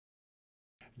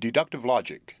Deductive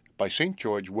Logic by St.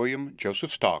 George William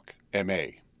Joseph Stock,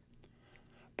 M.A.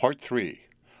 Part 3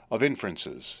 of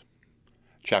Inferences,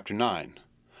 Chapter 9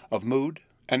 of Mood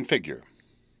and Figure.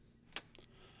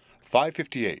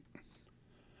 558.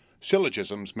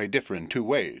 Syllogisms may differ in two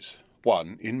ways,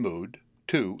 1 in mood,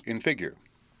 2 in figure.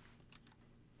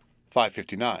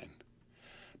 559.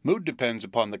 Mood depends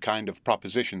upon the kind of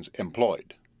propositions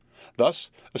employed.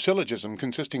 Thus, a syllogism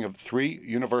consisting of 3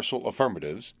 universal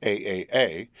affirmatives,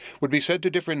 AAA, would be said to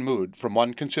differ in mood from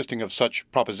one consisting of such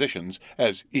propositions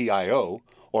as EIO,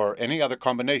 or any other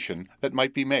combination that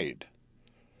might be made.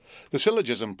 The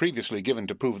syllogism previously given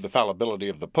to prove the fallibility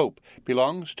of the Pope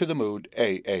belongs to the mood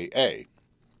AAA.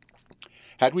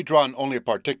 Had we drawn only a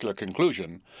particular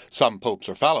conclusion, some popes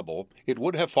are fallible, it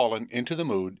would have fallen into the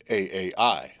mood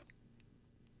AAI.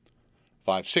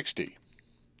 560.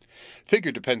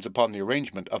 Figure depends upon the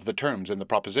arrangement of the terms in the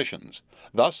propositions.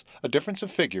 Thus, a difference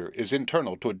of figure is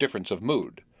internal to a difference of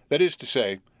mood. That is to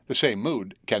say, the same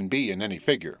mood can be in any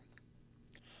figure.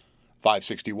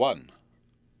 561.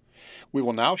 We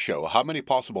will now show how many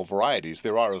possible varieties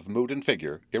there are of mood and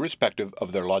figure, irrespective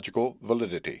of their logical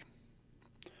validity.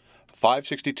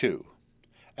 562.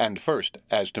 And first,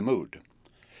 as to mood.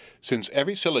 Since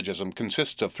every syllogism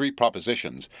consists of 3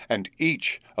 propositions, and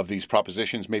each of these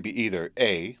propositions may be either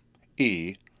A,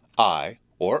 E, I,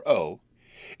 or O,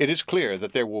 it is clear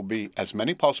that there will be as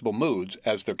many possible moods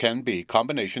as there can be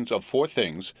combinations of 4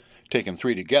 things, taken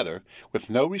 3 together, with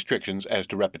no restrictions as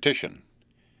to repetition.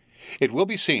 It will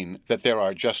be seen that there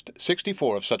are just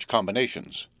 64 of such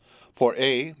combinations, for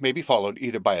A may be followed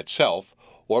either by itself,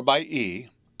 or by E,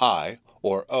 I,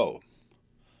 or O.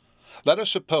 Let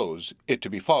us suppose it to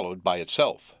be followed by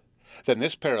itself. Then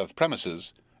this pair of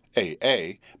premises,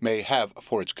 AA, may have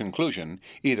for its conclusion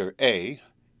either A,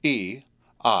 E,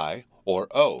 I, or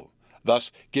O, thus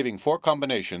giving 4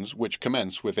 combinations which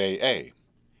commence with AA.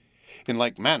 In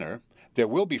like manner, there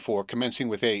will be 4 commencing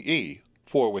with AE,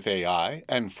 4 with AI,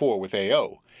 and 4 with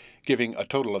AO, giving a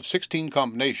total of 16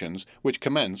 combinations which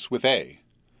commence with A.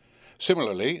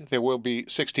 Similarly, there will be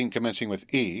 16 commencing with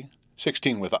E,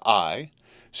 16 with I,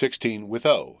 16 with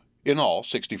O, in all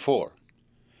 64.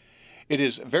 It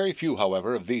is very few,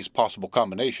 however, of these possible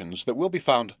combinations that will be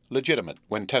found legitimate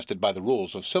when tested by the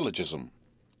rules of syllogism.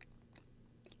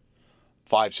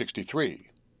 563.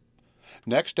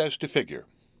 Next, as to figure.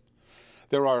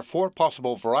 There are 4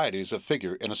 possible varieties of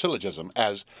figure in a syllogism,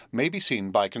 as may be seen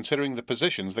by considering the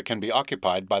positions that can be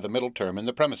occupied by the middle term in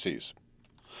the premises.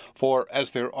 For,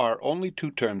 as there are only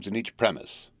 2 terms in each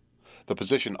premise, the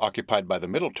position occupied by the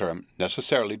middle term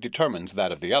necessarily determines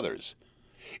that of the others.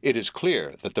 It is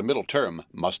clear that the middle term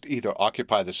must either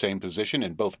occupy the same position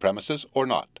in both premises or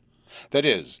not. That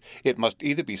is, it must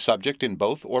either be subject in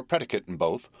both or predicate in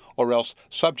both, or else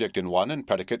subject in one and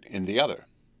predicate in the other.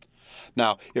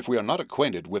 Now, if we are not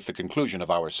acquainted with the conclusion of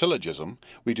our syllogism,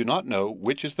 we do not know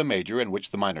which is the major and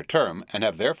which the minor term, and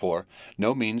have therefore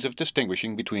no means of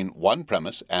distinguishing between one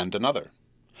premise and another.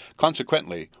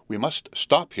 Consequently, we must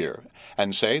stop here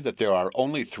and say that there are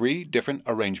only 3 different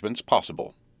arrangements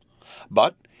possible.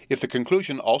 But, if the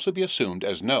conclusion also be assumed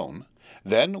as known,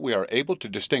 then we are able to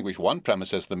distinguish one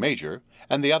premise as the major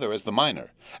and the other as the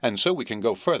minor, and so we can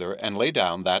go further and lay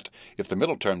down that, if the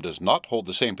middle term does not hold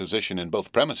the same position in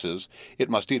both premises, it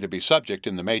must either be subject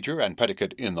in the major and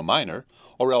predicate in the minor,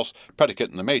 or else predicate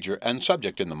in the major and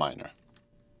subject in the minor.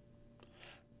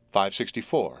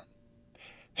 564.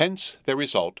 Hence there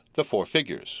result the 4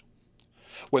 figures.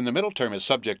 When the middle term is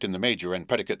subject in the major and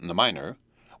predicate in the minor,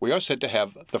 we are said to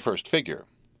have the first figure.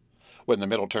 When the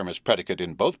middle term is predicate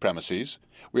in both premises,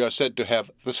 we are said to have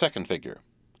the second figure.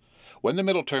 When the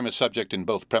middle term is subject in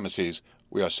both premises,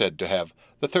 we are said to have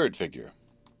the third figure.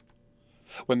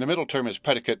 When the middle term is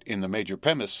predicate in the major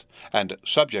premise and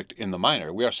subject in the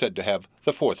minor, we are said to have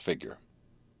the 4th figure.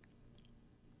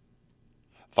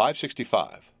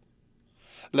 565.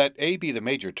 Let A be the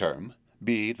major term,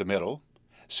 B the middle,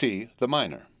 C the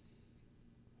minor.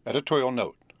 Editorial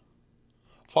note.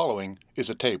 Following is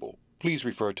a table. Please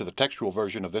refer to the textual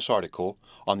version of this article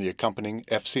on the accompanying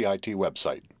FCIT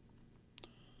website.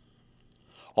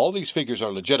 All these figures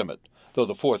are legitimate, though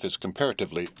the 4th is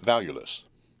comparatively valueless.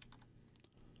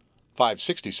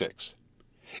 566.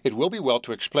 It will be well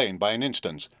to explain by an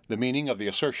instance the meaning of the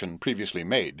assertion previously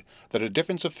made that a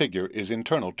difference of figure is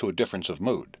internal to a difference of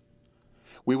mood.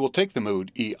 We will take the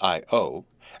mood EIO,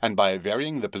 and by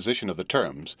varying the position of the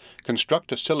terms,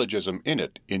 construct a syllogism in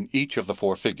it in each of the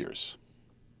 4 figures.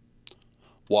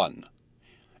 1.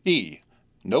 E.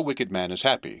 No wicked man is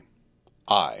happy.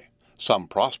 I. Some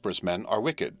prosperous men are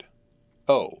wicked.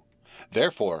 O.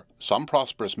 Therefore, some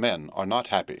prosperous men are not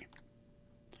happy.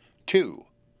 2.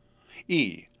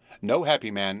 E. No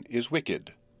happy man is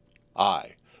wicked.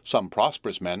 I. Some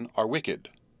prosperous men are wicked.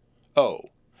 O.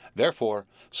 Therefore,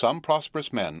 some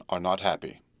prosperous men are not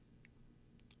happy.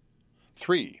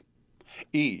 3.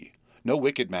 E. No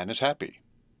wicked man is happy.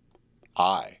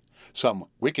 I. Some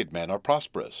wicked men are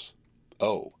prosperous.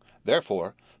 O.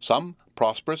 Therefore, some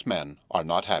prosperous men are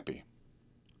not happy.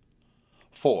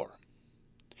 4.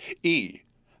 E.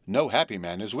 No happy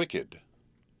man is wicked.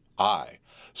 I.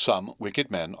 Some wicked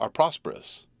men are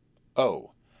prosperous.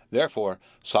 O. Therefore,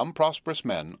 some prosperous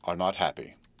men are not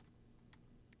happy.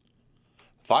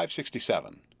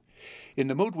 567. In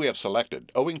the mood we have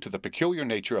selected, owing to the peculiar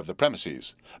nature of the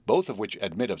premises, both of which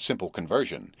admit of simple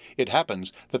conversion, it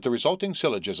happens that the resulting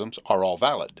syllogisms are all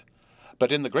valid.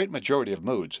 But in the great majority of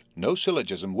moods, no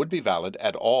syllogism would be valid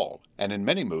at all, and in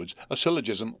many moods a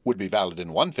syllogism would be valid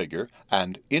in one figure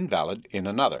and invalid in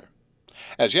another.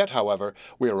 As yet, however,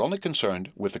 we are only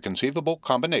concerned with the conceivable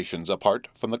combinations apart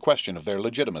from the question of their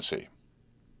legitimacy.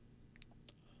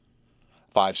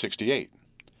 568.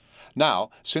 Now,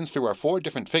 since there are 4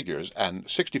 different figures and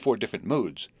 64 different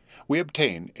moods, we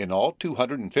obtain in all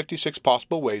 256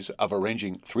 possible ways of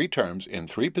arranging 3 terms in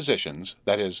 3 positions,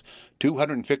 that is,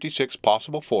 256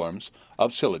 possible forms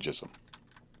of syllogism.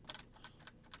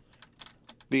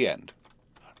 The end.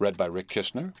 Read by Rick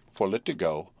Kistner for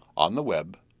Lit2Go on the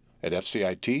web at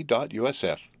fcit.usf.edu.